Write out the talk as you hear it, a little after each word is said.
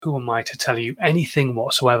Who am I to tell you anything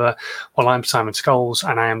whatsoever? Well, I'm Simon Scholes,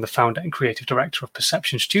 and I am the founder and creative director of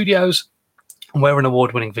Perception Studios. We're an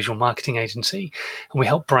award-winning visual marketing agency, and we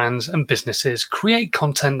help brands and businesses create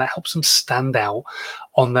content that helps them stand out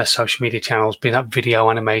on their social media channels, be that video,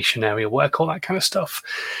 animation, area work, all that kind of stuff.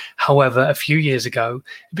 However, a few years ago,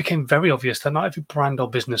 it became very obvious that not every brand or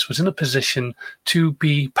business was in a position to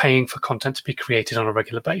be paying for content to be created on a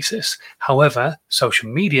regular basis. However, social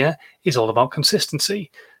media is all about consistency.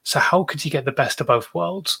 So how could you get the best of both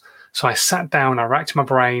worlds? So I sat down, I racked my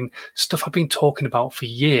brain, stuff I've been talking about for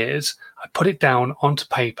years. I put it down onto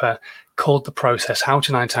paper, called the process How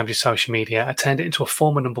to 9 Times Your Social Media. I turned it into a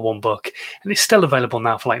former #1 book, and it's still available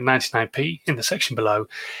now for like 99p in the section below.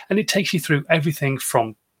 And it takes you through everything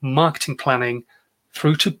from marketing planning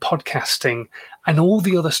through to podcasting and all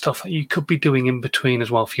the other stuff that you could be doing in between as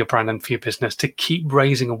well for your brand and for your business to keep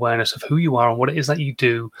raising awareness of who you are and what it is that you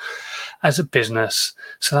do as a business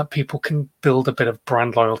so that people can build a bit of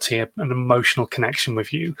brand loyalty, an emotional connection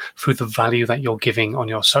with you through the value that you're giving on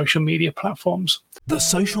your social media platforms. The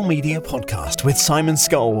Social Media Podcast with Simon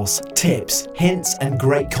Scholes. Tips, hints, and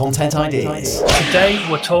great content ideas. Today,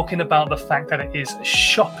 we're talking about the fact that it is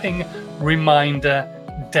Shopping Reminder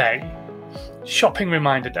Day. Shopping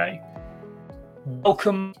Reminder Day.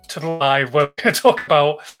 Welcome to the live where we're going to talk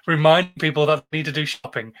about reminding people that they need to do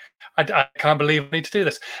shopping. I can't believe I need to do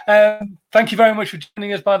this. Thank you very much for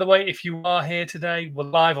joining us, by the way. If you are here today, we're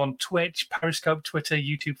live on Twitch, Periscope, Twitter,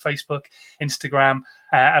 YouTube, Facebook, Instagram,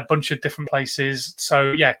 a bunch of different places.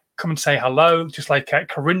 So, yeah, come and say hello, just like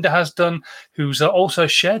Corinda has done, who's also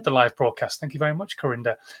shared the live broadcast. Thank you very much,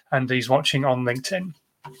 Corinda. And he's watching on LinkedIn.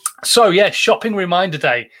 So, yeah, Shopping Reminder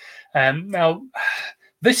Day. Now,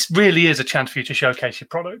 this really is a chance for you to showcase your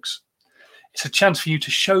products. It's a chance for you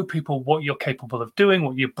to show people what you're capable of doing,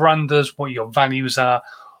 what your brand does, what your values are,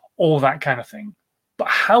 all that kind of thing. But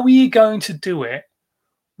how are you going to do it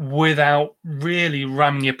without really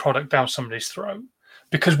ramming your product down somebody's throat?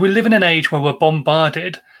 Because we live in an age where we're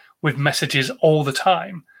bombarded with messages all the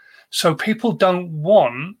time. So people don't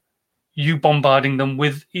want you bombarding them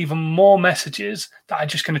with even more messages that are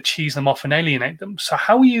just going to cheese them off and alienate them. So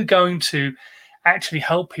how are you going to actually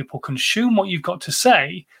help people consume what you've got to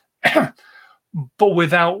say, but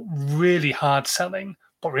without really hard selling,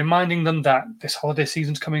 but reminding them that this holiday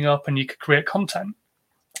season's coming up and you could create content?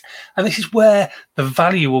 And this is where the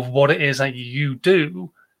value of what it is that you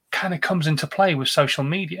do kind of comes into play with social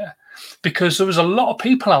media. Because there is a lot of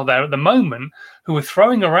people out there at the moment who are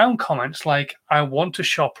throwing around comments like, I want to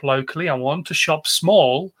shop locally, I want to shop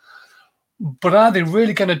small, but are they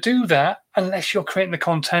really going to do that unless you're creating the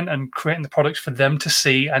content and creating the products for them to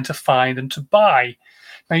see and to find and to buy?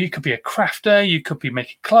 Now, you could be a crafter, you could be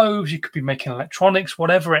making clothes, you could be making electronics,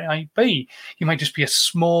 whatever it might be. You might just be a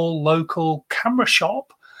small local camera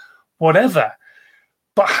shop, whatever.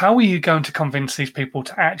 But how are you going to convince these people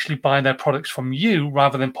to actually buy their products from you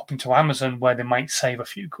rather than popping to Amazon where they might save a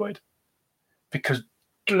few quid? Because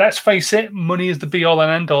let's face it, money is the be-all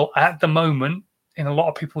and end-all at the moment in a lot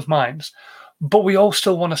of people's minds. But we all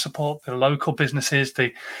still want to support the local businesses,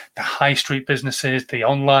 the high street businesses, the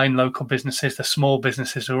online local businesses, the small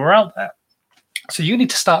businesses who are out there. So you need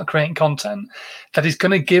to start creating content that is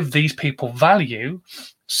going to give these people value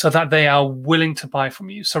so that they are willing to buy from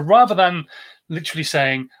you. So rather than literally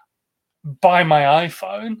saying, buy my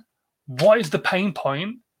iPhone, what is the pain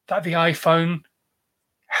point that the iPhone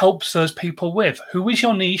helps those people with? Who is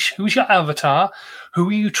your niche? Who's your avatar? Who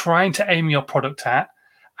are you trying to aim your product at?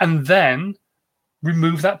 And then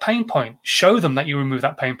remove that pain point. Show them that you remove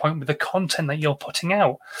that pain point with the content that you're putting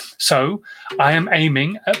out. So I am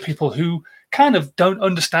aiming at people who kind of don't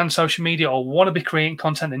understand social media or want to be creating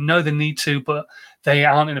content. They know they need to, but they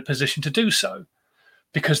aren't in a position to do so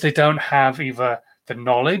because they don't have either the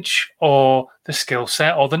knowledge or the skill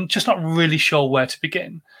set, or they're just not really sure where to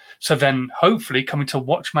begin. So then hopefully coming to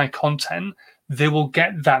watch my content, they will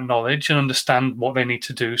get that knowledge and understand what they need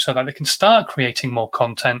to do so that they can start creating more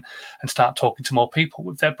content and start talking to more people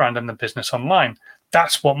with their brand and their business online.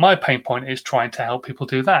 That's what my pain point is, trying to help people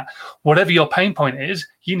do that. Whatever your pain point is,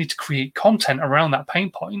 you need to create content around that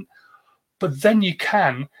pain point, but then you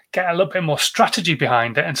can get a little bit more strategy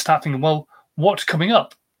behind it and start thinking, well, what's coming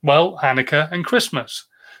up? Well, Hanukkah and Christmas.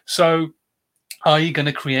 So are you going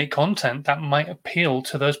to create content that might appeal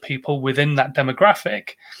to those people within that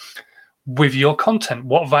demographic with your content?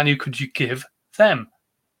 What value could you give them?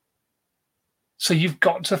 So you've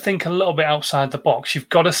got to think a little bit outside the box. You've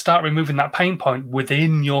got to start removing that pain point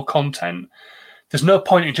within your content. There's no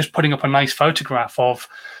point in just putting up a nice photograph of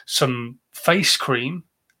some face cream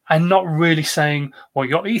and not really saying what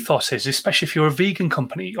your ethos is, especially if you're a vegan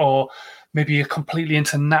company or maybe you're completely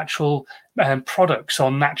into natural products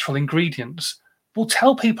or natural ingredients. Well,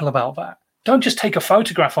 tell people about that. Don't just take a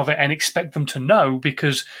photograph of it and expect them to know,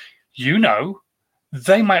 because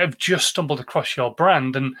they might have just stumbled across your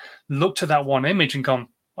brand and looked at that one image and gone,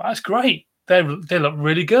 well, that's great. They look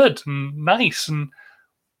really good and nice, and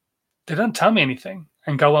they don't tell me anything,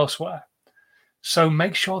 and go elsewhere. So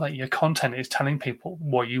make sure that your content is telling people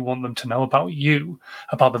what you want them to know about you,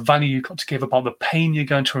 about the value you've got to give, about the pain you're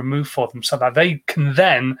going to remove for them, so that they can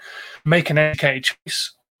then make an educated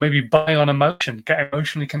choice, maybe buy on emotion, get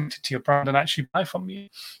emotionally connected to your brand and actually buy from you.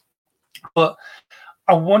 But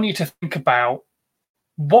I want you to think about,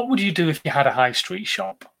 what would you do if you had a high street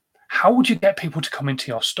shop? How would you get people to come into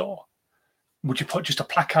your store? Would you put just a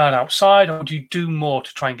placard outside, or would you do more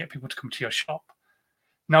to try and get people to come to your shop?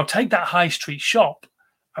 Now take that high street shop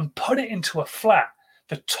and put it into a flat,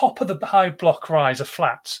 the top of the high block rise of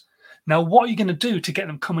flats. Now, what are you going to do to get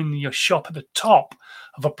them coming to your shop at the top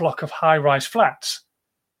of a block of high rise flats?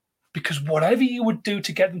 Because whatever you would do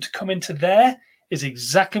to get them to come into there is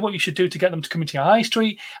exactly what you should do to get them to come into your high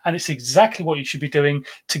street. And it's exactly what you should be doing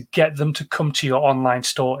to get them to come to your online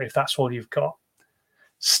store, if that's all you've got.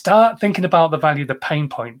 Start thinking about the value, the pain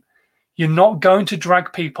point. You're not going to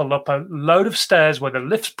drag people up a load of stairs where the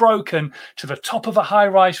lift's broken to the top of a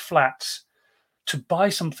high-rise flat to buy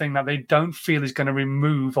something that they don't feel is going to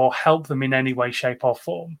remove or help them in any way, shape, or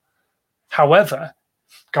form. However,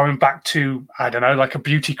 going back to, I don't know, like a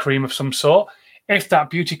beauty cream of some sort, if that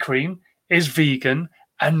beauty cream is vegan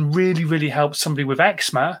and really, really helps somebody with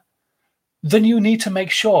eczema, then you need to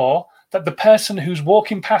make sure that the person who's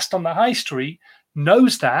walking past on the high street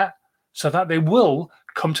knows that, so that they will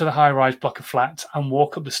come to the high-rise block of flats and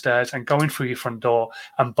walk up the stairs and go in through your front door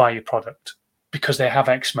and buy your product because they have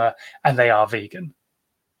eczema and they are vegan.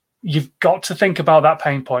 You've got to think about that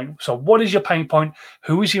pain point. So what is your pain point?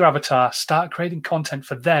 Who is your avatar? Start creating content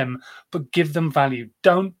for them, but give them value.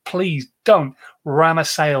 Please don't ram a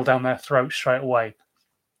sale down their throat straight away.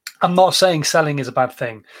 I'm not saying selling is a bad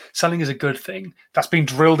thing. Selling is a good thing. That's been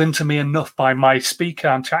drilled into me enough by my speaker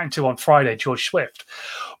I'm chatting to on Friday, George Swift.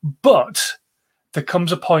 But there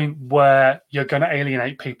comes a point where you're going to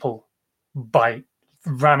alienate people by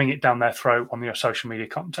ramming it down their throat on your social media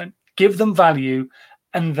content. Give them value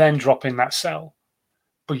and then drop in that sell.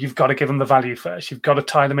 But you've got to give them the value first. You've got to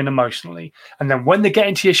tie them in emotionally. And then when they get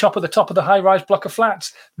into your shop at the top of the high-rise block of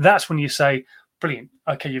flats, that's when you say, brilliant.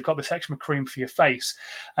 Okay, you've got this eczema cream for your face.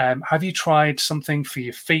 Have you tried something for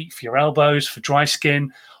your feet, for your elbows, for dry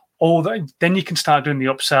skin? Then you can start doing the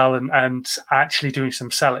upsell and actually doing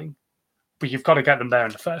some selling. But you've got to get them there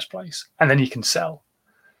in the first place, and then you can sell.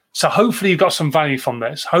 So hopefully you've got some value from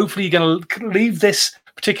this. Hopefully you're going to leave this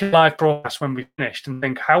particular live broadcast when we've finished and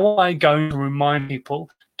think, how am I going to remind people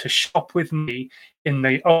to shop with me in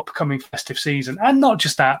the upcoming festive season? And not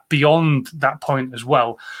just that, beyond that point as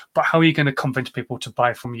well, but how are you going to convince people to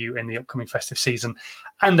buy from you in the upcoming festive season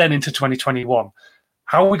and then into 2021?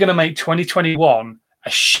 How are we going to make 2021 a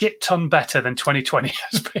shit ton better than 2020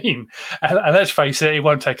 has been? And let's face it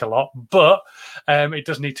won't take a lot, but it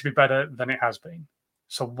does need to be better than it has been.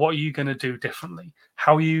 So what are you going to do differently?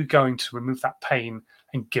 How are you going to remove that pain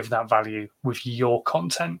and give that value with your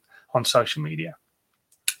content on social media?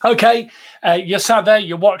 Okay, you're sat there,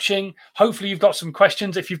 you're watching. Hopefully you've got some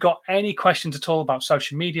questions. If you've got any questions at all about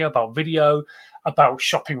social media, about video, about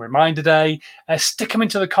Shopping Reminder Day, stick them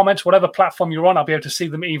into the comments, whatever platform you're on. I'll be able to see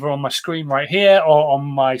them either on my screen right here or on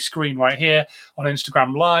my screen right here on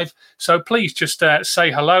Instagram Live. So please just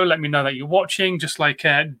say hello. Let me know that you're watching, just like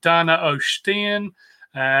Dana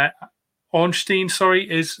Ornstein,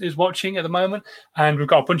 is watching at the moment. And we've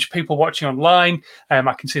got a bunch of people watching online.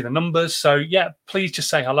 I can see the numbers. So yeah, please just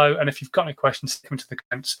say hello. And if you've got any questions, stick them into the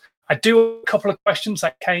comments. I do have a couple of questions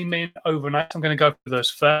that came in overnight. I'm going to go through those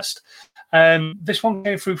first. This one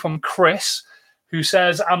came through from Chris, who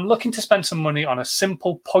says, I'm looking to spend some money on a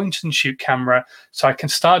simple point and shoot camera so I can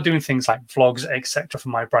start doing things like vlogs, etc. for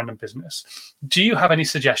my brand and business. Do you have any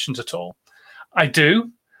suggestions at all? I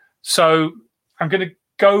do. So I'm going to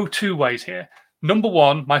go two ways here. Number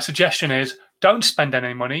one, my suggestion is don't spend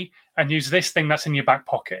any money and use this thing that's in your back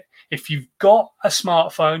pocket. If you've got a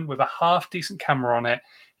smartphone with a half decent camera on it,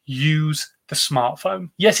 use the smartphone.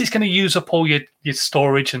 Yes, it's going to use up all your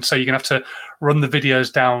storage, and so you're going to have to run the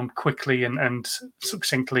videos down quickly and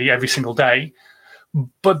succinctly every single day.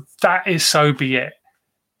 But that is so be it.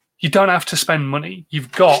 You don't have to spend money.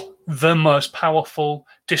 You've got the most powerful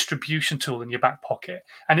distribution tool in your back pocket.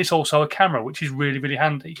 And it's also a camera, which is really, really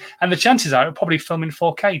handy. And the chances are it'll probably film in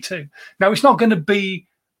 4K too. Now, it's not going to be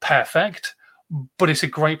perfect, but it's a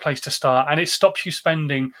great place to start. And it stops you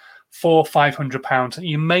spending £400-500 that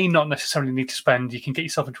you may not necessarily need to spend. You can get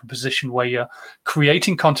yourself into a position where you're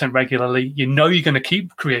creating content regularly. You know you're going to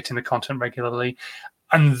keep creating the content regularly.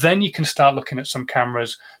 And then you can start looking at some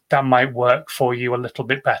cameras that might work for you a little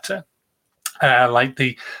bit better. Like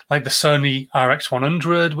the Sony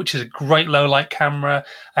RX100, which is a great low light camera.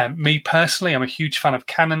 Me personally, I'm a huge fan of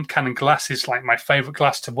Canon. Canon glass is like my favorite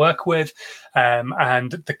glass to work with.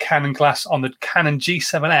 And the Canon glass on the Canon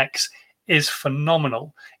G7X is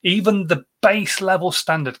phenomenal. Even the base level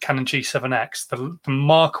standard Canon G7X, the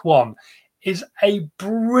Mark I, is a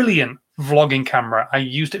brilliant vlogging camera. I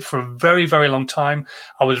used it for a very, very long time.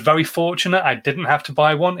 I was very fortunate. I didn't have to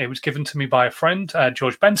buy one. It was given to me by a friend,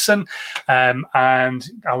 George Benson, and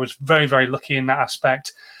I was very, very lucky in that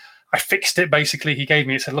aspect. I fixed it, basically. He gave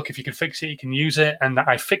me it, said, look, if you can fix it, you can use it. And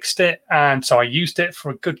I fixed it. And so I used it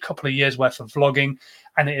for a good couple of years worth of vlogging.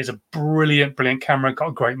 And it is a brilliant, brilliant camera. Got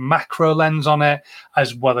a great macro lens on it,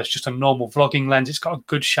 as well as just a normal vlogging lens. It's got a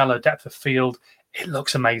good shallow depth of field. It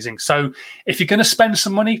looks amazing. So if you're going to spend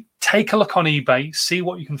some money, take a look on eBay, see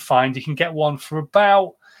what you can find. You can get one for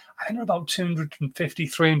about, I think they're about 250,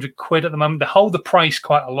 300 quid at the moment. They hold the price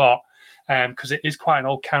quite a lot because it is quite an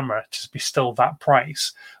old camera to be still that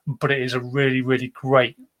price. But it is a really, really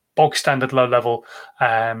great bog standard low level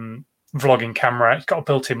vlogging camera. It's got a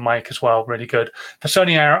built-in mic as well, really good. The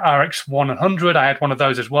Sony RX100, I had one of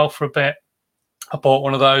those as well for a bit. I bought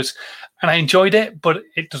one of those and I enjoyed it, but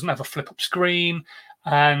it doesn't have a flip-up screen.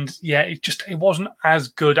 And yeah, it wasn't as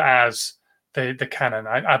good as the Canon.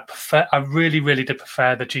 I really, really did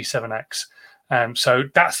prefer the G7X. So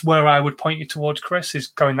that's where I would point you towards, Chris, is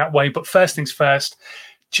going that way. But first things first,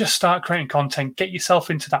 just start creating content, get yourself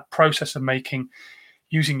into that process of making,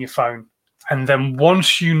 using your phone. And then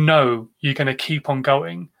once you know you're going to keep on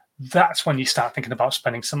going, that's when you start thinking about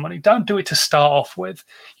spending some money. Don't do it to start off with.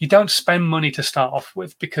 You don't spend money to start off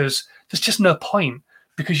with because there's just no point,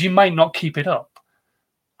 because you might not keep it up.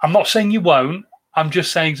 I'm not saying you won't. I'm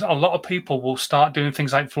just saying a lot of people will start doing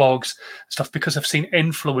things like vlogs and stuff because they've seen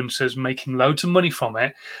influencers making loads of money from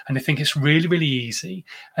it and they think it's really, really easy.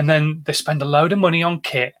 And then they spend a load of money on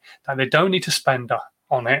kit that they don't need to spend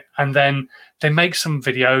on it. And then they make some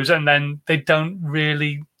videos and then they don't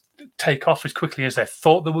really take off as quickly as they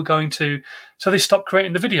thought they were going to. So they stop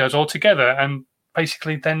creating the videos altogether. And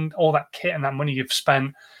basically then all that kit and that money you've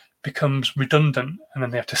spent becomes redundant and then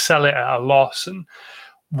they have to sell it at a loss. And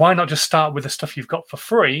why not just start with the stuff you've got for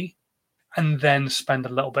free and then spend a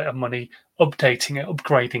little bit of money updating it,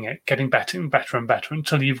 upgrading it, getting better and better and better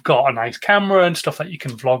until you've got a nice camera and stuff that you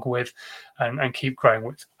can vlog with and keep growing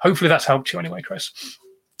with. Hopefully that's helped you anyway, Chris.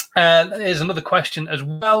 Here's another question as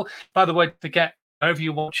well. By the way, forget, wherever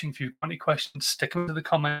you're watching, if you've got any questions, stick them into the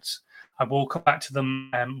comments. I will come back to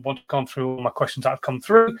them once I've gone through all my questions that have come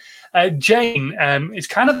through. Jane is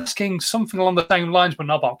kind of asking something along the same lines, but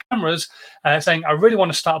not about cameras, saying, I really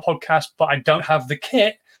want to start a podcast, but I don't have the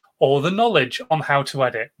kit or the knowledge on how to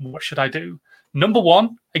edit. What should I do? Number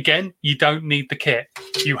one, again, you don't need the kit.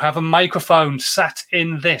 You have a microphone sat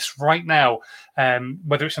in this right now,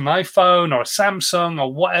 whether it's an iPhone or a Samsung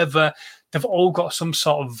or whatever, they've all got some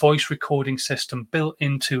sort of voice recording system built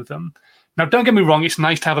into them. Now, don't get me wrong, it's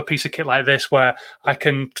nice to have a piece of kit like this where I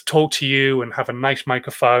can talk to you and have a nice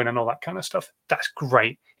microphone and all that kind of stuff. That's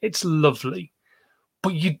great. It's lovely.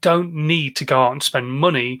 But you don't need to go out and spend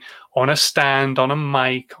money on a stand, on a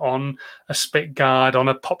mic, on a spit guard, on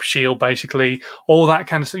a pop shield, basically, all that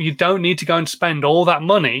kind of stuff. You don't need to go and spend all that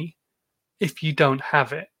money if you don't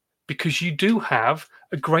have it, because you do have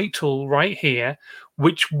a great tool right here,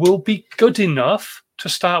 which will be good enough to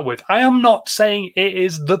start with. I am not saying it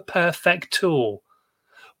is the perfect tool,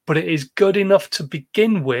 but it is good enough to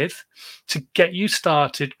begin with to get you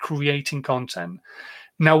started creating content.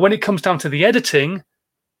 Now, when it comes down to the editing,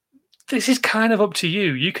 this is kind of up to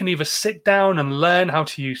you. You can either sit down and learn how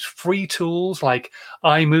to use free tools like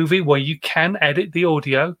iMovie, where you can edit the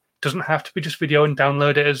audio. Doesn't have to be just video, and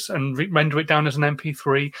download it and render it down as an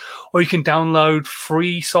MP3. Or you can download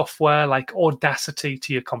free software like Audacity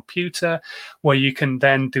to your computer, where you can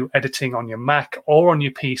then do editing on your Mac or on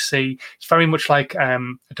your PC. It's very much like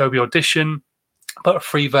Adobe Audition, but a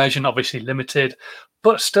free version, obviously limited,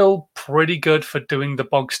 but still pretty good for doing the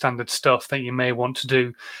bog standard stuff that you may want to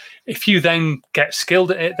do. If you then get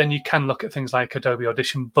skilled at it, then you can look at things like Adobe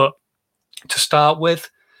Audition. But to start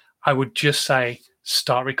with, I would just say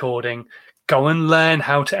start recording. Go and learn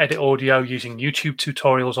how to edit audio using YouTube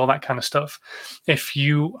tutorials, all that kind of stuff. If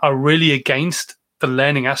you are really against the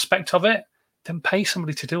learning aspect of it, then pay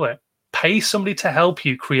somebody to do it. Pay somebody to help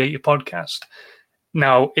you create your podcast.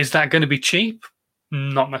 Now, is that going to be cheap?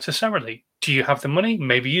 Not necessarily. Do you have the money?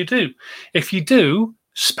 Maybe you do. If you do,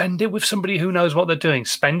 spend it with somebody who knows what they're doing.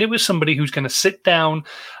 Spend it with somebody who's going to sit down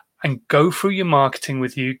and go through your marketing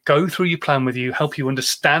with you, go through your plan with you, help you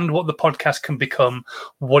understand what the podcast can become,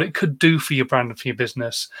 what it could do for your brand and for your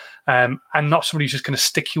business, and not somebody who's just going to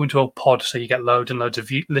stick you into a pod so you get loads and loads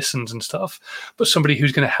of listens and stuff, but somebody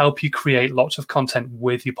who's going to help you create lots of content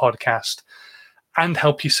with your podcast and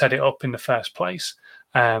help you set it up in the first place.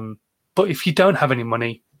 But if you don't have any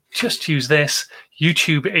money, just use this.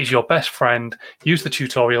 YouTube is your best friend. Use the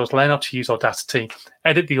tutorials, learn how to use Audacity,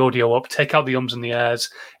 edit the audio up, take out the ums and the airs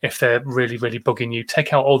if they're really, really bugging you.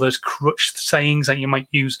 Take out all those crutched sayings that you might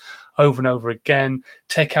use over and over again.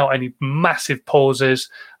 Take out any massive pauses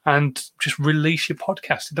and just release your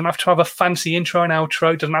podcast. It doesn't have to have a fancy intro and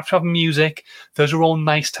outro. It doesn't have to have music. Those are all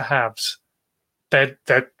nice to haves. They're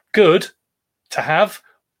good to have,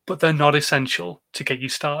 but they're not essential to get you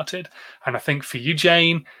started. And I think for you,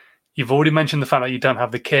 Jane, you've already mentioned the fact that you don't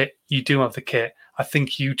have the kit. You do have the kit. I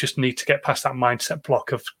think you just need to get past that mindset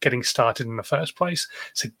block of getting started in the first place.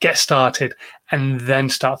 So get started and then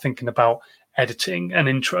start thinking about editing and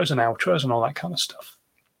intros and outros and all that kind of stuff.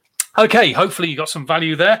 Okay, hopefully you got some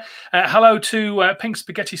value there. Hello to Pink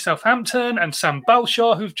Spaghetti Southampton and Sam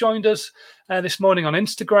Balshaw, who've joined us this morning on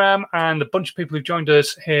Instagram, and a bunch of people who've joined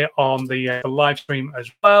us here on the live stream as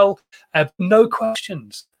well. No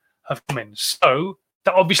questions have come in, so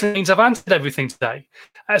that obviously means I've answered everything today.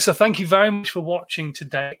 So thank you very much for watching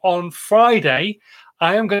today. On Friday,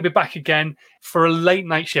 I am going to be back again for a late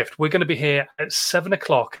night shift. We're going to be here at 7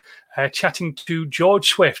 o'clock chatting to George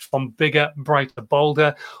Swift from Bigger, Brighter,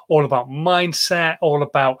 Bolder, all about mindset, all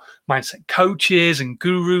about mindset coaches and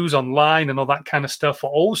gurus online and all that kind of stuff. We're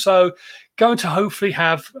also going to hopefully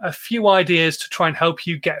have a few ideas to try and help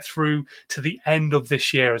you get through to the end of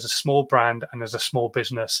this year as a small brand and as a small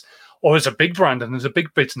business. Or as a big brand and as a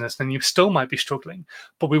big business, then you still might be struggling.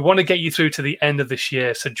 But we want to get you through to the end of this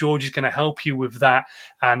year. So George is going to help you with that.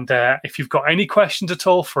 And if you've got any questions at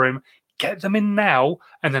all for him, get them in now,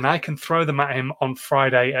 and then I can throw them at him on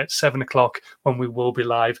Friday at 7 o'clock when we will be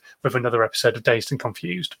live with another episode of Dazed and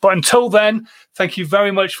Confused. But until then, thank you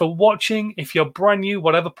very much for watching. If you're brand new,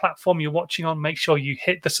 whatever platform you're watching on, make sure you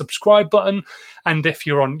hit the subscribe button. And if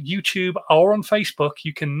you're on YouTube or on Facebook,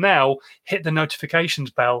 you can now hit the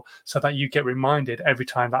notifications bell so that you get reminded every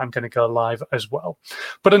time that I'm going to go live as well.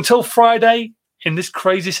 But until Friday, in this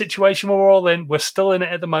crazy situation we're all in, we're still in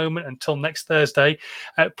it at the moment until next Thursday.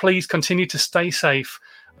 Please continue to stay safe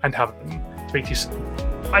and have a speak to you soon.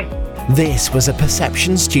 Bye. This was a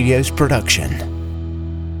Perception Studios production.